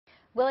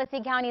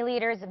Willacy County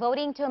leaders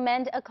voting to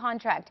amend a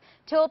contract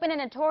to open a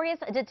notorious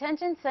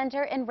detention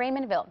center in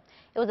Raymondville.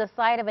 It was the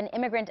site of an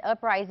immigrant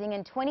uprising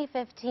in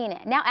 2015.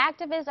 Now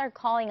activists are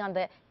calling on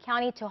the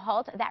county to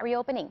halt that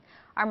reopening.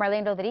 Our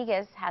Marlene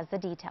Rodriguez has the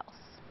details.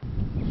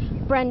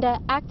 Brenda,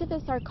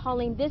 activists are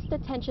calling this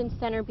detention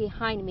center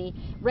behind me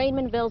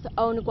Raymondville's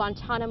own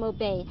Guantanamo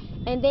Bay,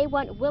 and they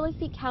want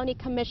Willacy County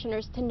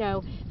commissioners to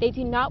know they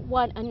do not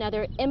want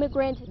another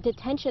immigrant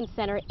detention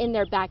center in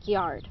their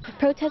backyard.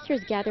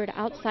 Protesters gathered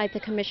outside the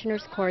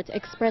commissioners' court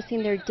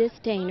expressing their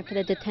disdain for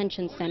the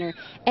detention center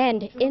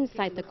and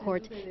inside the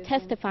court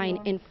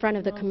testifying in front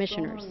of the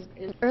commissioners.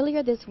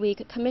 Earlier this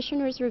week,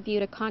 commissioners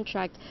reviewed a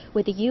contract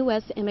with the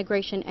U.S.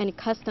 Immigration and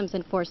Customs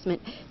Enforcement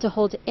to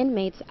hold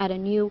inmates at a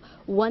new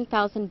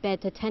 1,000-bed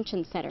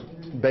detention center.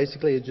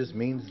 Basically, it just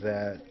means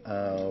that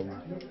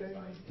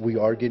we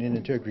are getting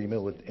into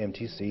agreement with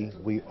MTC.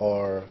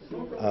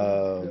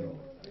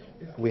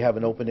 We have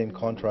an open-end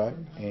contract,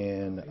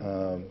 and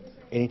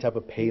any type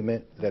of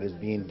payment that is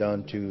being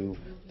done to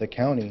the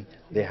county,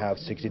 they have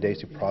 60 days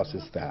to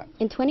process that.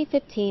 In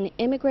 2015,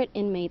 immigrant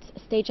inmates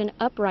staged an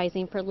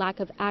uprising for lack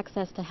of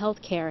access to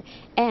health care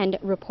and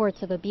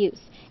reports of abuse,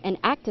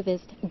 and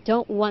activists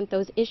don't want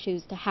those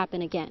issues to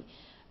happen again.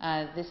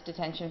 This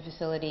detention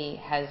facility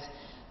has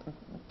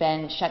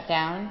been shut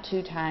down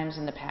 2 times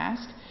in the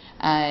past,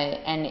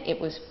 and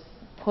it was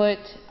put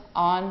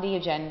on the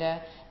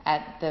agenda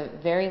at the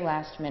very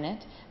last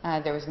minute.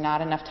 There was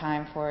not enough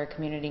time for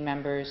community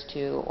members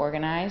to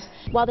organize.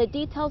 While the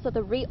details of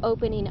the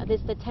reopening of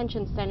this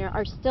detention center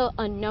are still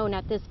unknown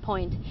at this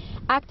point,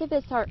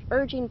 activists are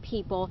urging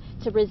people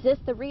to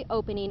resist the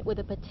reopening with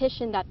a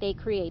petition that they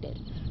created.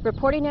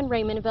 Reporting in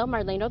Raymondville,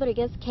 Marlene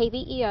Rodriguez,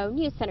 KVEO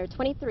News Center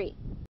 23.